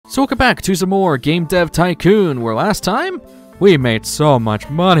So welcome back to some more Game Dev Tycoon, where last time we made so much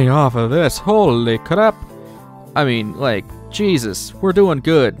money off of this. Holy crap. I mean, like, Jesus, we're doing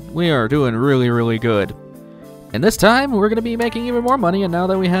good. We are doing really, really good. And this time, we're going to be making even more money, and now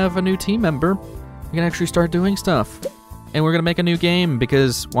that we have a new team member, we can actually start doing stuff. And we're going to make a new game,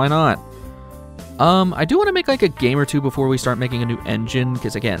 because why not? I do want to make like a game or two before we start making a new engine,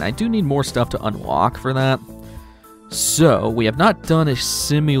 because again, I do need more stuff to unlock for that. So, we have not done a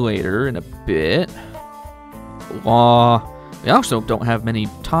simulator in a bit. We also don't have many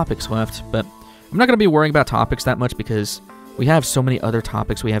topics left, but I'm not going to be worrying about topics that much because we have so many other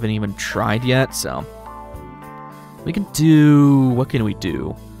topics we haven't even tried yet, so... We can do... What can we do?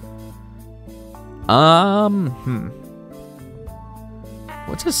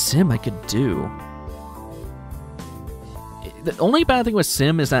 What's a sim I could do? The only bad thing with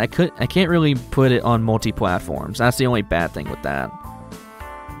sim is that I can't really put it on multi-platforms. That's the only bad thing with that.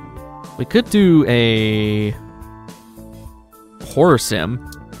 We could do a horror sim.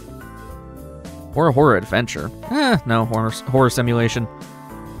 Or a horror adventure. No, horror simulation.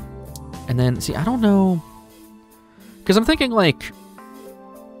 And then, see, I don't know... Because I'm thinking, like...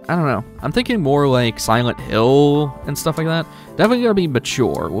 I don't know. I'm thinking more like Silent Hill and stuff like that. Definitely gonna be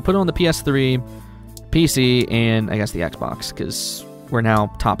mature. We'll put it on the PS3, PC, and I guess the Xbox, because we're now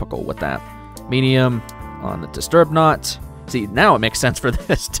topical with that. Medium on the Disturbed Not. See, now it makes sense for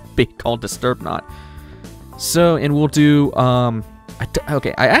this to be called Disturbed Not. So, and we'll do,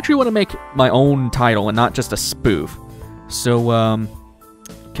 okay, I actually want to make my own title and not just a spoof. So,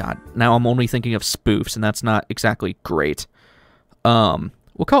 God, now I'm only thinking of spoofs, and that's not exactly great.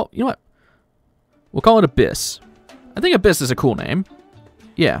 We'll call, you know what? We'll call it Abyss. I think Abyss is a cool name.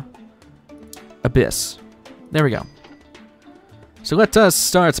 Yeah. Abyss. There we go. So let us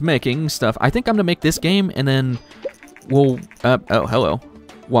start making stuff. I think I'm gonna make this game, and then we'll, oh, hello.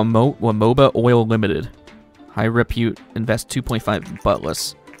 Wamoba Oil Limited. High repute, invest 2.5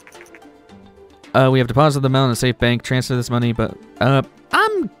 buttless. We have deposited the amount in a safe bank, transfer this money, but,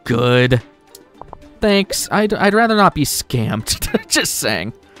 I'm good. Thanks. I'd rather not be scammed. Just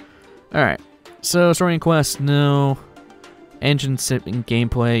saying. Alright. So, story and quest, no. Engine sipping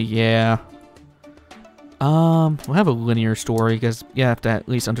gameplay, yeah. We'll have a linear story, because you have to at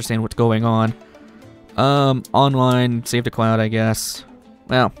least understand what's going on. Online, save to cloud, I guess.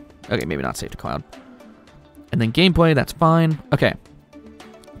 Well, okay, maybe not save to cloud. And then gameplay, that's fine. Okay.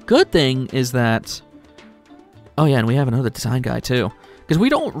 Good thing is that... Oh yeah, and we have another design guy, too. Because we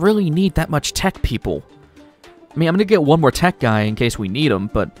don't really need that much tech people. I mean, I'm going to get one more tech guy in case we need him,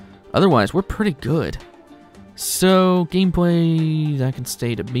 but otherwise, we're pretty good. So, gameplay, that can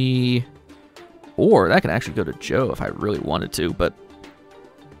stay to me. Or that can actually go to Joe if I really wanted to, but...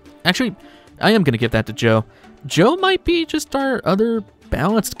 Actually, I am going to give that to Joe. Joe might be just our other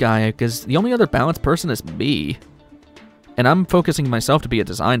balanced guy, because the only other balanced person is me. And I'm focusing myself to be a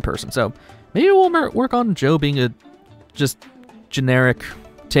design person, so maybe we'll work on Joe being a just generic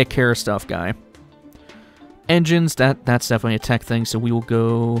take care of stuff guy. Engines, that's definitely a tech thing, so we will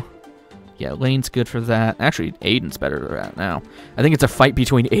go... Yeah, Lane's good for that. Actually, Aiden's better for that now. I think it's a fight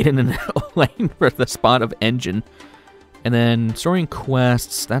between Aiden and Lane for the spot of engine. And then story and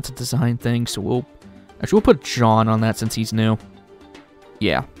quests, that's a design thing, so we'll... Actually, we'll put John on that since he's new.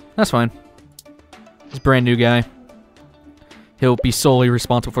 Yeah, that's fine. He's a brand new guy. He'll be solely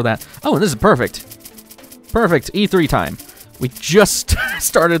responsible for that. Oh, and this is perfect. Perfect, E3 time. We just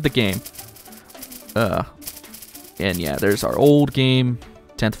started the game. And yeah, there's our old game,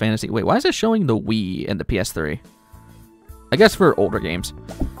 10th Fantasy. Wait, why is it showing the Wii and the PS3? I guess for older games.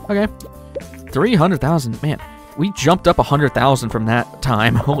 Okay. 300,000. Man, we jumped up 100,000 from that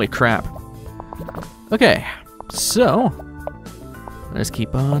time. Holy crap. Okay, so let's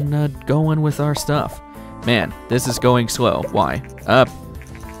keep on going with our stuff. Man, this is going slow. Why?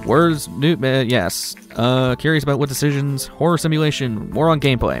 Where's new? Yes. Curious about what decisions. Horror simulation. More on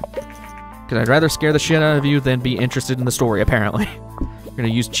gameplay. Because I'd rather scare the shit out of you than be interested in the story, apparently. We're gonna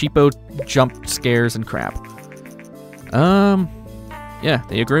use cheapo jump scares and crap. Yeah,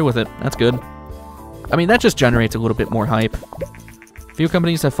 they agree with it. That's good. I mean, that just generates a little bit more hype. Few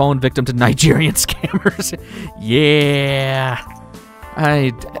companies have fallen victim to Nigerian scammers. Yeah.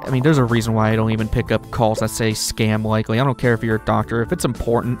 I mean, there's a reason why I don't even pick up calls that say scam likely. I don't care if you're a doctor. If it's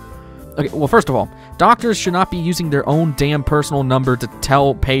important... Okay, well, first of all, doctors should not be using their own damn personal number to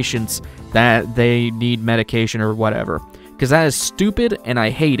tell patients that they need medication or whatever. Because that is stupid, and I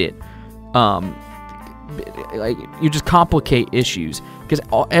hate it. Like, you just complicate issues. Because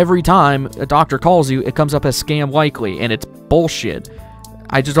every time a doctor calls you, it comes up as scam likely, and it's bullshit.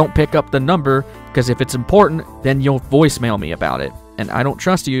 I just don't pick up the number, because if it's important, then you'll voicemail me about it. and I don't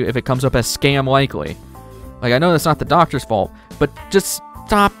trust you if it comes up as scam likely. Like, I know that's not the doctor's fault, but just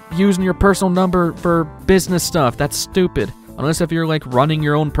stop using your personal number for business stuff. That's stupid. Unless if you're, like, running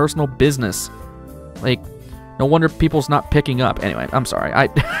your own personal business. Like, no wonder people's not picking up. Anyway, I'm sorry. I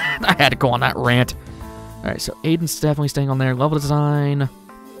had to go on that rant. Alright, so Aiden's definitely staying on there. Level design.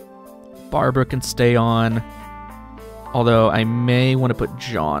 Barbara can stay on. Although, I may want to put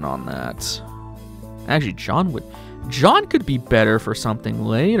John on that. Actually, John could be better for something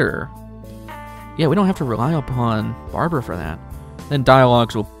later. Yeah, we don't have to rely upon Barbara for that. Then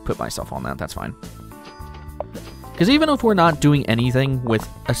dialogues, will put myself on that. That's fine. Because even if we're not doing anything with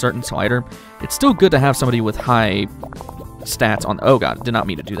a certain slider, it's still good to have somebody with high stats on... Oh, God. Did not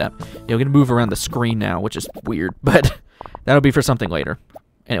mean to do that. Yeah, we're going to move around the screen now, which is weird. But that'll be for something later.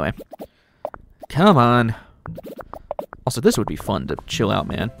 Anyway. Come on. Also, this would be fun to chill out,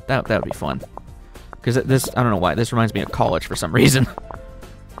 man. That would be fun. Because this... I don't know why. This reminds me of college for some reason.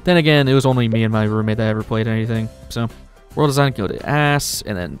 Then again, it was only me and my roommate that ever played anything. So, world design go to ass.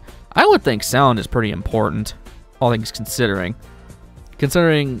 And then, I would think sound is pretty important. All things considering.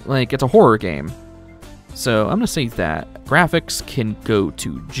 Considering, like, it's a horror game. So, I'm going to say that. Graphics can go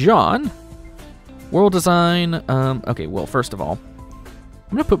to John. World design, okay, well, first of all, I'm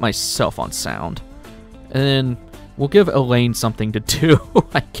going to put myself on sound. And then, we'll give Elaine something to do,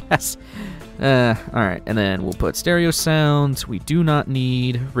 I guess. Alright, and then we'll put stereo sounds. We do not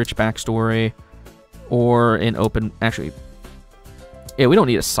need rich backstory. Or an open... Actually, yeah, we don't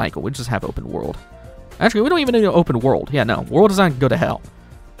need a cycle. We just have open world. Actually, we don't even need an open world. Yeah, no. World design can go to hell.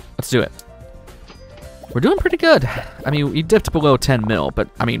 Let's do it. We're doing pretty good. I mean, we dipped below 10 mil, but,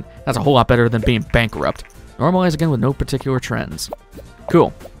 I mean, that's a whole lot better than being bankrupt. Normalize again with no particular trends.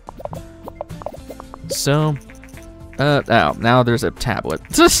 Cool. So, oh, now there's a tablet.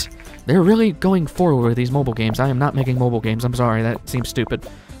 They're really going forward with these mobile games. I am not making mobile games. I'm sorry. That seems stupid.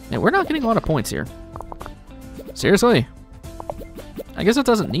 And we're not getting a lot of points here. Seriously? I guess it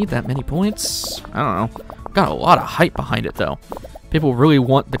doesn't need that many points. I don't know. Got a lot of hype behind it, though. People really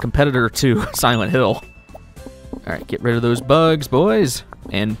want the competitor to Silent Hill. Alright, get rid of those bugs, boys.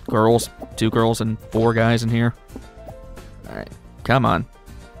 And girls. 2 girls and 4 guys in here. Alright, come on.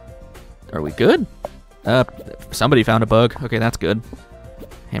 Are we good? Somebody found a bug. Okay, that's good.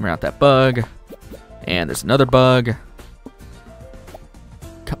 Hammer out that bug. And there's another bug.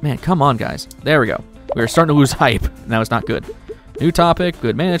 Man, come on, guys. There we go. We were starting to lose hype. Now it's not good. New topic,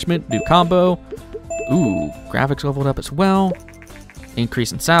 good management, new combo. Ooh, graphics leveled up as well.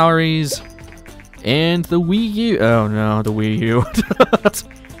 Increase in salaries. And the Wii U. Oh, no, the Wii U.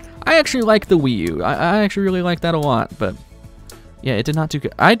 I actually like the Wii U. I actually really like that a lot, but... Yeah, it did not do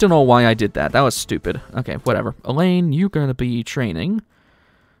good. I don't know why I did that. That was stupid. Okay, whatever. Elaine, you're going to be training.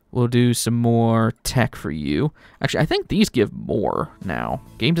 We'll do some more tech for you. Actually, I think these give more now.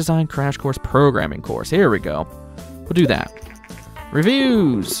 Game design, crash course, programming course. Here we go. We'll do that.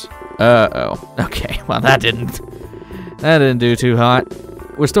 Reviews. Uh-oh. Okay, well, that didn't do too hot.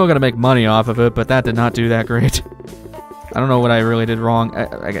 We're still going to make money off of it, but that did not do that great. I don't know what I really did wrong.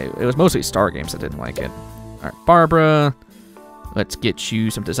 Okay, it was mostly Star Games that didn't like it. All right, Barbara. Let's get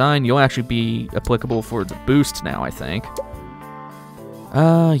you some design. You'll actually be applicable for the boost now, I think.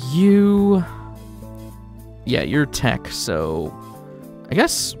 Yeah, you're tech, so... I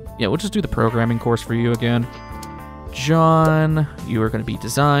guess, yeah, we'll just do the programming course for you again. John, you are going to be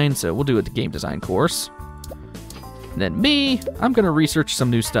design, so we'll do a game design course. And then me, I'm going to research some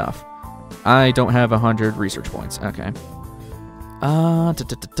new stuff. I don't have 100 research points. Okay. We'll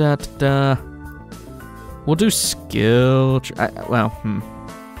do skill... Yeah,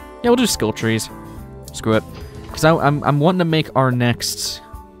 we'll do skill trees. Screw it. Because I'm wanting to make our next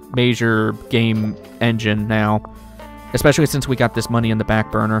major game engine now. Especially since we got this money in the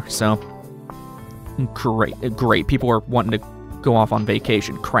back burner, so... Great. People are wanting to go off on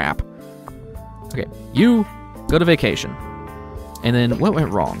vacation. Crap. Okay, you go to vacation. And then, what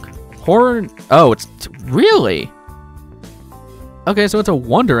went wrong? Horror... Oh, it's... Really? Okay, so it's a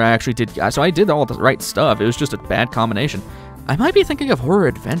wonder I actually did... So I did all the right stuff. It was just a bad combination. I might be thinking of horror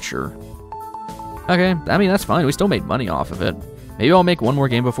adventure. Okay, I mean, that's fine. We still made money off of it. Maybe I'll make one more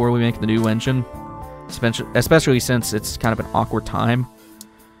game before we make the new engine. Especially since it's kind of an awkward time.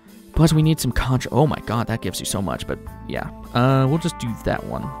 Plus, we need some Oh my god, that gives you so much. But, yeah. We'll just do that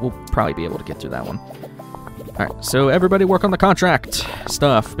one. We'll probably be able to get through that one. Alright, so everybody work on the contract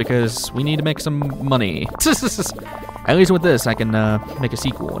stuff, because we need to make some money. At least with this, I can make a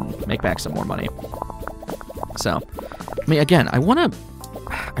sequel and make back some more money. So, I mean, again, I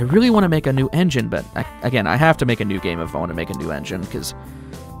really want to make a new engine, but, again, I have to make a new game if I want to make a new engine, because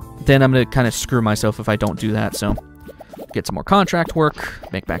then I'm going to kind of screw myself if I don't do that, so... get some more contract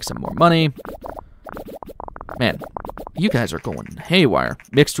work, make back some more money. Man, you guys are going haywire.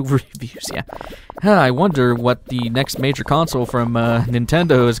 Mixed reviews, yeah. I wonder what the next major console from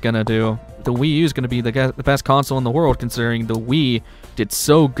Nintendo is going to do. The Wii U is going to be the best console in the world, considering the Wii did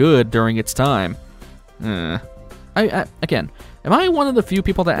so good during its time. Again, am I one of the few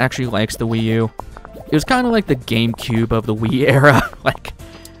people that actually likes the Wii U? It was kind of like the GameCube of the Wii era. Like,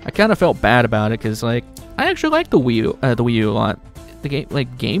 I kind of felt bad about it, because, like, I actually liked the Wii U a lot. The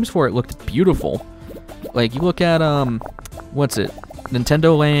games for it looked beautiful. Like, you look at, what's it?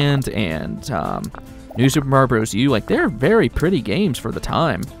 Nintendo Land and, New Super Mario Bros. U, like, they're very pretty games for the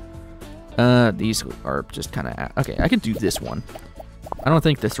time. These are just kind of, okay, I can do this one. I don't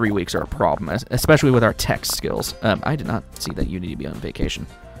think the 3 weeks are a problem, especially with our tech skills. I did not see that you need to be on vacation.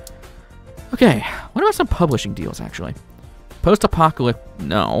 Okay, what about some publishing deals, actually? Post-apocalypse,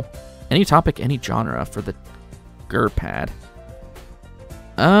 no. Any topic, any genre for the GURPad.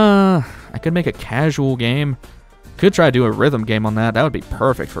 I could make a casual game. Could try to do a rhythm game on that. That would be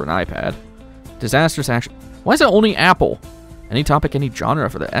perfect for an iPad. Disastrous action. Why is it only Apple? Any topic, any genre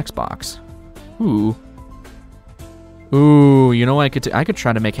for the Xbox. Ooh. Ooh, you know what I could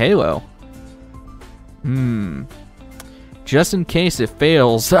try to make Halo. Just in case it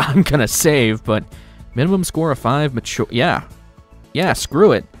fails, I'm gonna save, but minimum score of 5, mature. Yeah. Yeah,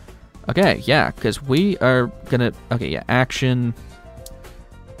 screw it. Okay, yeah, because we are gonna, okay, yeah, action.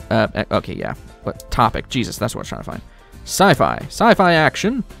 Okay, yeah. What topic? Jesus, that's what I was trying to find. Sci-fi. Sci-fi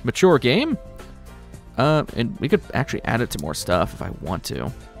action. Mature game. And we could actually add it to more stuff if I want to.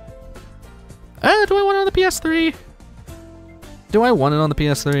 Do I want it on the PS3? Do I want it on the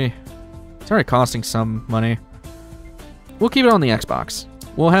PS3? It's already costing some money. We'll keep it on the Xbox.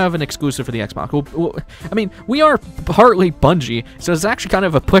 We'll have an exclusive for the Xbox. I mean, we are partly Bungie, so it's actually kind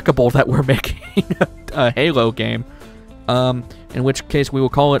of applicable that we're making a Halo game. In which case we will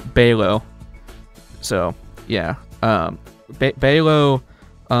call it Balo. So, yeah. Balo,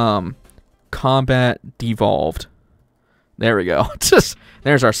 Combat Devolved. There we go.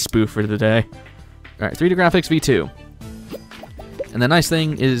 There's our spoof for today. Alright, 3D Graphics V2. And the nice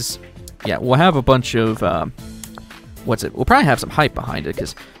thing is, yeah, we'll have a bunch of, what's it? We'll probably have some hype behind it,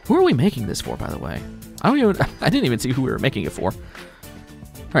 because who are we making this for, by the way? I didn't even see who we were making it for.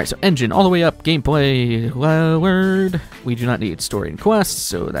 Alright, so engine all the way up, gameplay lowered. We do not need story and quests,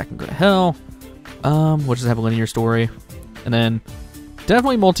 so that can go to hell. We'll just have a linear story. And then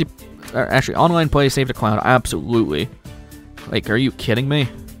definitely actually online play, save to cloud, absolutely. Like, are you kidding me?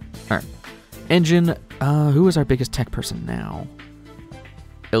 Alright. Engine, who is our biggest tech person now?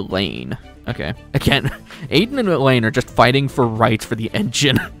 Elaine. Okay. Again, Aiden and Elaine are just fighting for rights for the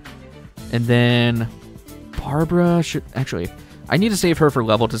engine. And then Barbara should actually, I need to save her for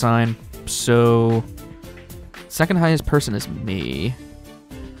level design. So second highest person is me.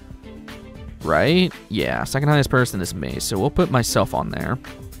 Right? Yeah, second highest person is me. So we'll put myself on there.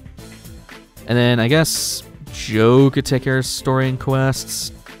 And then I guess Joe could take care of story and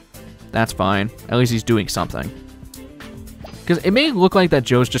quests. That's fine. At least he's doing something. Because it may look like that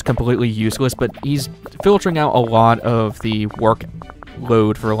Joe's just completely useless, but he's filtering out a lot of the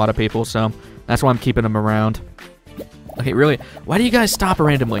workload for a lot of people, so that's why I'm keeping him around. Okay, really? Why do you guys stop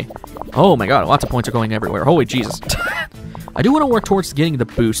randomly? Oh my god, lots of points are going everywhere. Holy Jesus. I do want to work towards getting the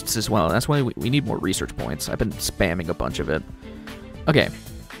boosts as well. That's why we need more research points. I've been spamming a bunch of it. Okay.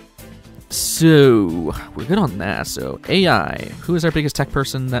 So, we're good on that. So, AI. Who is our biggest tech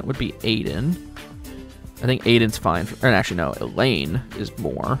person? That would be Aiden. I think Aiden's fine. Or actually, no. Elaine is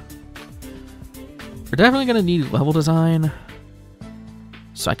more. We're definitely going to need level design.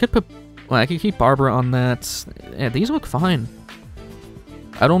 So, I could put... Well, I could keep Barbara on that. Yeah, these look fine.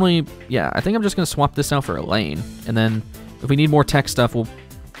 Yeah, I think I'm just going to swap this out for Elaine. And then, if we need more tech stuff, we'll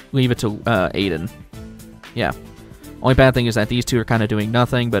leave it to Aiden. Yeah. Only bad thing is that these two are kind of doing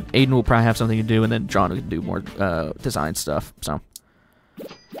nothing, but Aiden will probably have something to do, and then John will do more design stuff. So,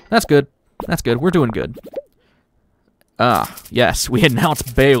 that's good. That's good. We're doing good. Yes, we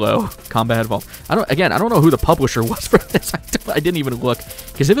announced Balo, Combat Evolved. I don't know who the publisher was for this. I didn't even look.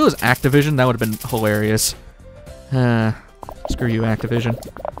 Because if it was Activision, that would have been hilarious. Screw you, Activision.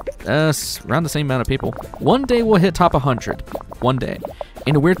 Around the same amount of people. One day we'll hit top 100. One day.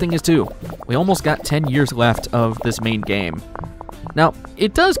 And the weird thing is, too, we almost got 10 years left of this main game. Now,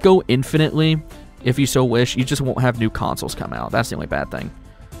 it does go infinitely, if you so wish. You just won't have new consoles come out. That's the only bad thing.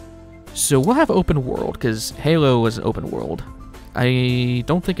 So we'll have open world, because Halo was open world. I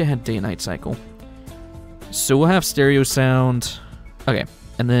don't think it had day and night cycle. So we'll have stereo sound. Okay,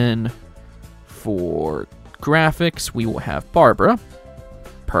 and then for graphics, we will have Barbara.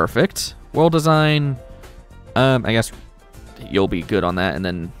 Perfect. World design, I guess you'll be good on that, and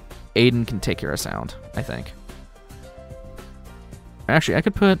then Aiden can take care of sound, I think. Actually, I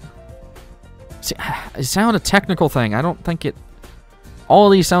could put... See, is sound a technical thing? I don't think it... All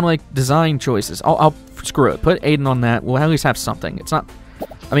of these sound like design choices. I'll screw it. Put Aiden on that. We'll at least have something. It's not...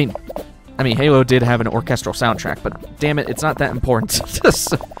 I mean, Halo did have an orchestral soundtrack, but damn it, it's not that important.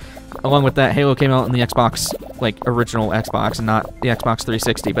 Along with that, Halo came out on the Xbox, like, original Xbox, and not the Xbox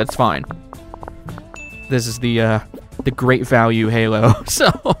 360, but it's fine. This is the great value Halo,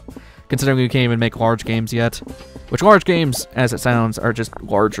 so... Considering we can't even make large games yet. Which large games, as it sounds, are just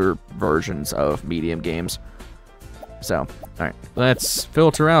larger versions of medium games. So, alright, let's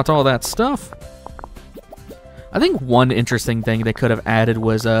filter out all that stuff. I think one interesting thing they could have added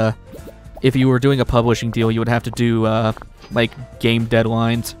was, if you were doing a publishing deal, you would have to do, like, game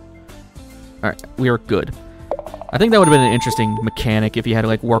deadlines. Alright, we are good. I think that would have been an interesting mechanic if you had to,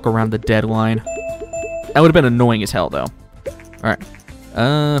 like, work around the deadline. That would have been annoying as hell, though. Alright.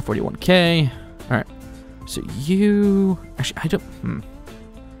 41K. Alright. So you... Actually, I don't...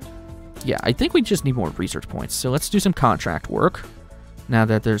 Yeah, I think we just need more research points. So let's do some contract work. Now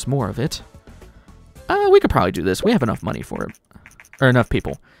that there's more of it. We could probably do this. We have enough money for it. Or enough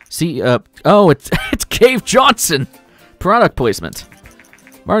people. See, oh, it's Cave Johnson! Product placement.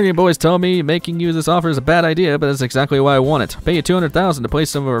 Marketing boys tell me making you this offer is a bad idea, but that's exactly why I want it. Pay you $200,000 to place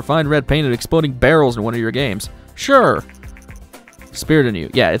some of our fine red painted exploding barrels in one of your games. Sure. Spirit in you.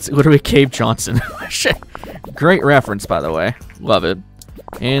 Yeah, it's literally Cave Johnson. Great reference, by the way. Love it.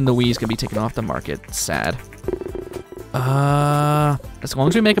 And the Wii's gonna be taken off the market. Sad. As long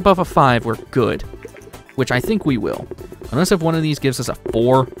as we make above a 5, we're good. Which I think we will. Unless if one of these gives us a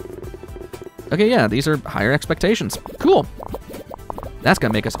 4. Okay, yeah, these are higher expectations. Cool. That's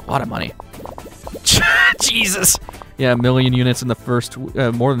gonna make us a lot of money. Jesus. Yeah, 1 million units in the first...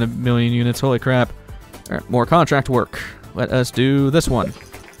 more than 1 million units. Holy crap. Alright, more contract work. Let us do this one.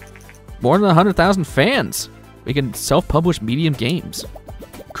 More than 100,000 fans. We can self-publish medium games.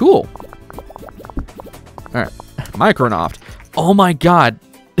 Cool. Alright. Microsoft. Oh my god.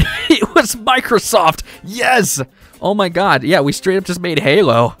 It was Microsoft. Yes. Oh my god. Yeah, we straight up just made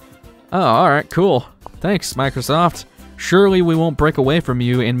Halo. Oh, alright. Cool. Thanks, Microsoft. Surely we won't break away from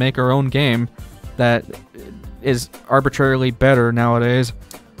you and make our own game that is arbitrarily better nowadays.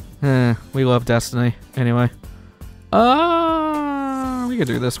 We love Destiny. Anyway. We could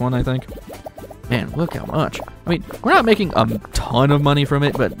do this one, I think. Man, look how much. I mean, we're not making a ton of money from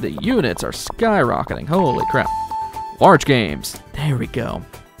it, but the units are skyrocketing. Holy crap. Large games. There we go.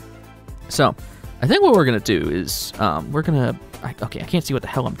 So, I think what we're going to do is, we're going to... Okay, I can't see what the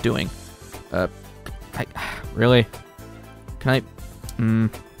hell I'm doing. Really? Can I...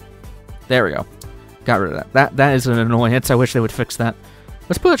 There we go. Got rid of that. That is an annoyance. I wish they would fix that.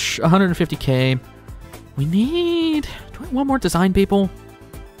 Let's push 150K. We need... Do I want more design people?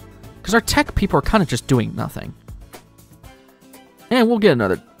 Because our tech people are kind of just doing nothing. And we'll get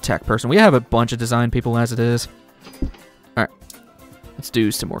another tech person. We have a bunch of design people as it is. Alright. Let's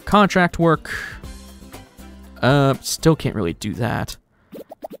do some more contract work. Still can't really do that.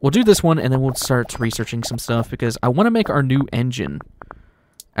 We'll do this one, and then we'll start researching some stuff, because I want to make our new engine.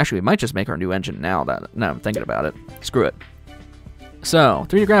 Actually, we might just make our new engine now I'm thinking about it. Screw it. So,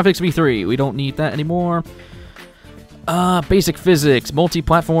 3D graphics V3. We don't need that anymore. Basic physics,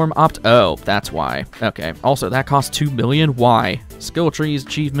 multi-platform oh, that's why. Okay. Also, that costs $2 million. Why? Skill trees,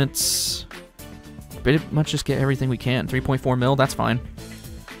 achievements. Pretty much just get everything we can. 3.4 mil, that's fine.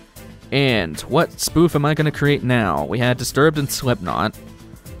 And what spoof am I going to create now? We had Disturbed and Slipknot.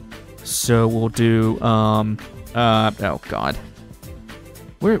 So we'll do, oh god.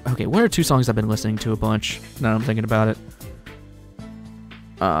 Okay, what are 2 songs I've been listening to a bunch? Now I'm thinking about it.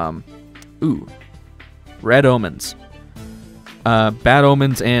 Ooh. Red Omens. Bad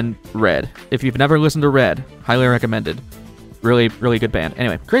Omens and Red. If you've never listened to Red, highly recommended. Really, really good band.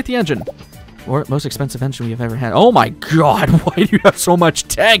 Anyway, create the engine. Or most expensive engine we've ever had. Oh my god, why do you have so much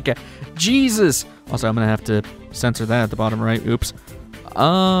tech? Jesus. Also, I'm going to have to censor that at the bottom right. Oops.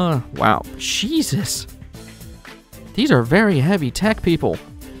 Wow. Jesus. These are very heavy tech people.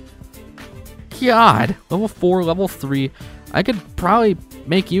 God. Level 4, level 3. I could probably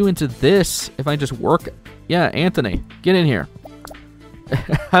make you into this if I just work. Yeah, Anthony, get in here.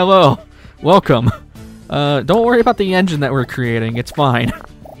 Hello. Welcome. Don't worry about the engine that we're creating. It's fine.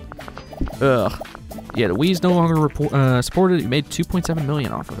 Ugh. Yeah, the Wii's no longer supported. You made $2.7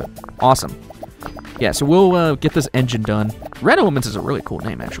 million off of it. Awesome. Yeah, so we'll get this engine done. Red Omens is a really cool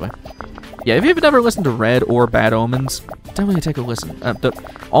name, actually. Yeah, if you've never listened to Red or Bad Omens, definitely take a listen.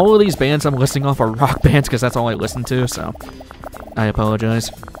 All of these bands I'm listing off are rock bands because that's all I listen to, so I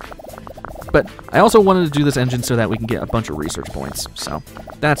apologize. But I also wanted to do this engine so that we can get a bunch of research points. So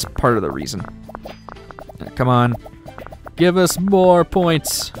that's part of the reason. Come on. Give us more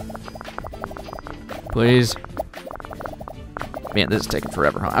points. Please. Man, this is taking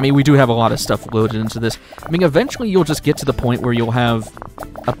forever, huh? I mean, we do have a lot of stuff loaded into this. I mean, eventually you'll just get to the point where you'll have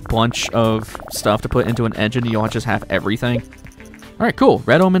a bunch of stuff to put into an engine and you'll just have everything. All right, cool.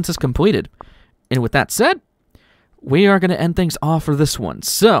 Red Omens is completed. And with that said, we are going to end things off for this one.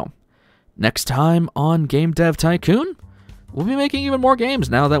 So, next time on Game Dev Tycoon, we'll be making even more games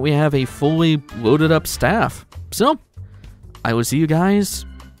now that we have a fully loaded up staff. So, I will see you guys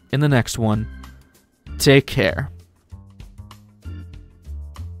in the next one. Take care.